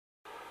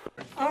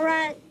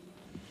Alright.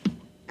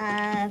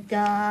 I've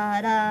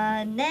got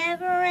a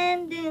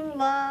never-ending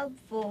love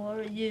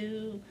for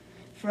you.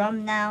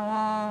 From now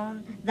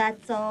on,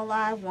 that's all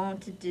I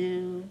want to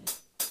do.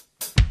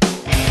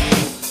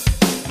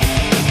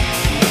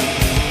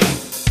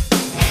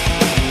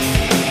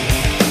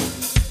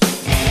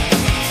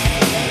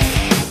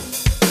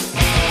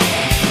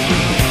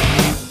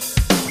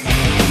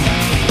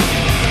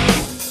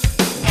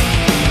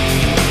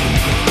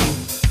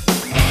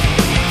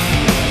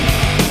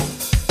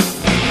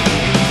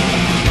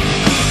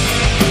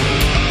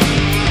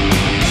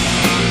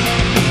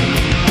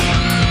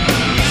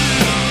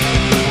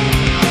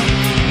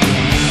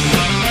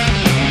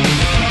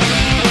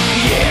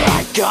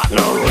 Got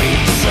no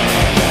reason,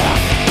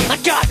 I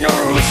got no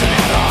reason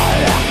at all.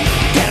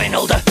 Getting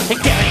older and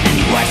getting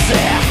any worse,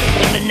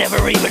 and I never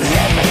even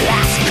had my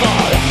last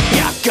call.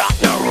 Yeah, I got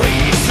no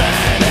reason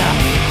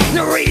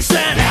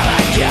have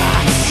I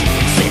got.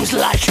 Seems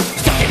like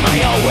stuck in my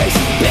old ways,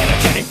 bitter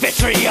turning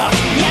vitriol.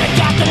 Yeah, I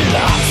got the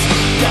loss,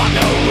 got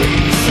no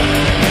reason,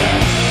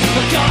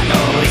 I got no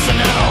reason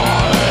at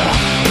all.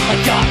 I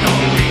got no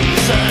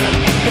reason,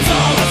 it's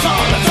all the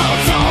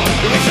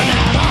reason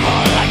at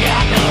all. I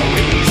got no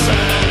reason,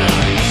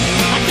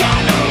 I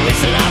got no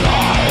reason at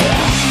all.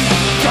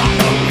 Got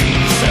no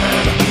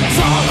reason,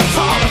 it's all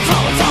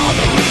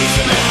the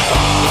reason at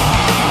all.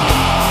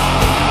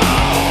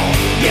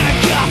 Yeah, I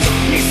got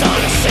me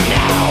honestly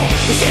now.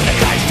 You see the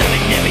Christ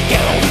turning never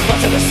get old. But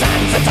to the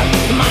sands it's a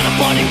mind and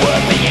body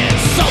worth being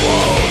so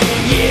old.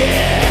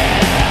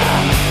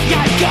 Yeah,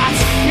 I got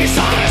me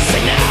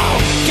honestly now.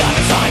 Got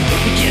a time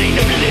beginning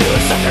to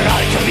lose. After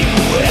all it could be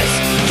worse,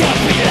 can't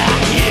be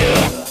like you.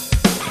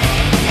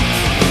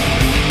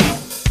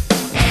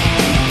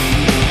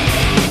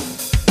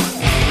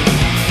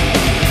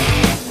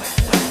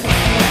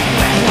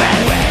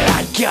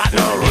 Got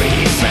no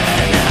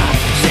reason,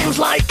 seems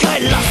like I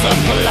lost the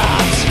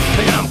plot.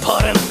 And I'm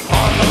putting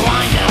on the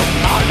line now,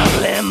 on a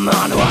limb,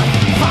 on one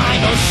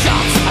final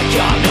shot. I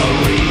got no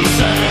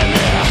reason,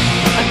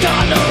 I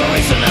got no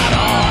reason at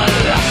all.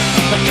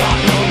 I got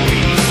no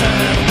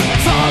reason,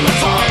 it's all the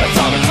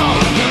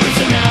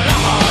reason at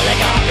all. I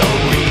got no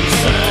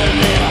reason,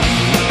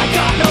 I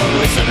got no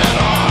reason at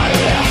all.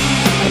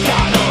 I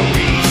got no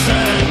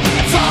reason,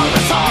 it's all the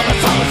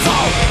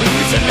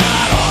reason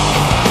at all.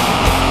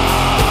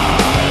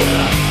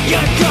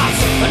 Your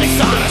guts, and it's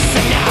honest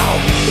now.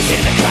 You see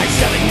the Christ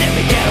selling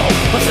every ghetto,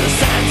 but to the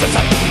sands it's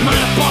like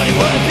mind and body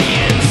worth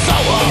being so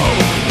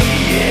old.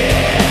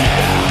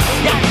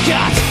 Yeah, your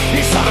guts,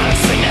 it's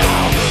honest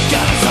now.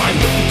 Got a time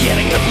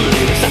getting the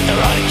blues after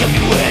all it could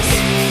be worse.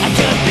 I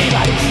could be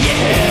like,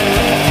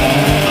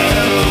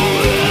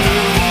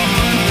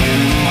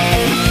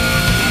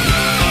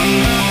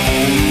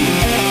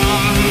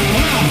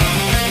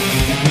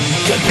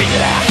 could be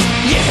like,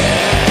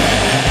 yeah.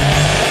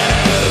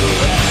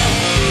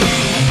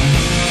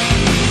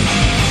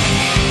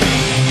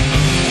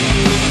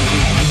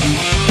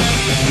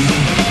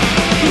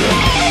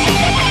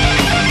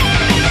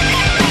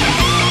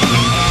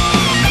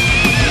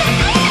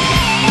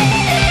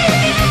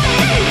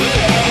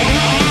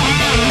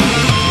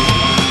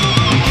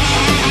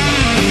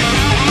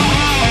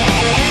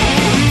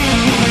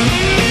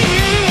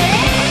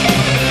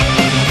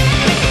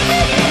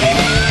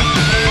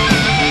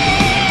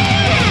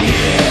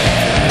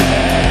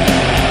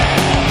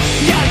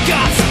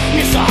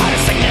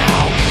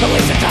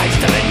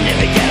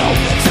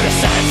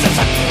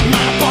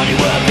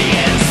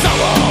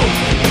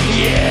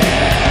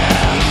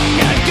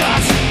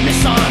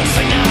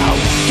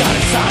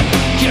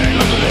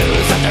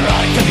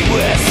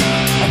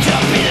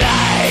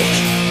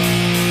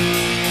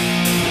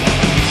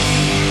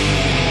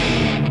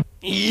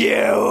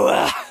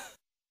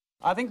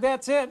 I think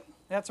that's it.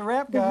 That's a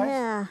wrap, guys.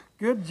 Yeah.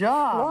 Good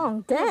job.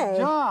 Long day. Good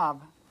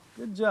job.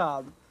 Good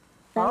job.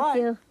 Thank All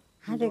right. you.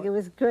 I think it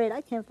was great.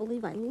 I can't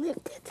believe I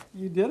lived it.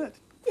 You did it.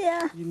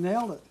 Yeah. You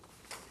nailed it.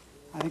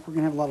 I think we're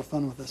going to have a lot of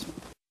fun with this one.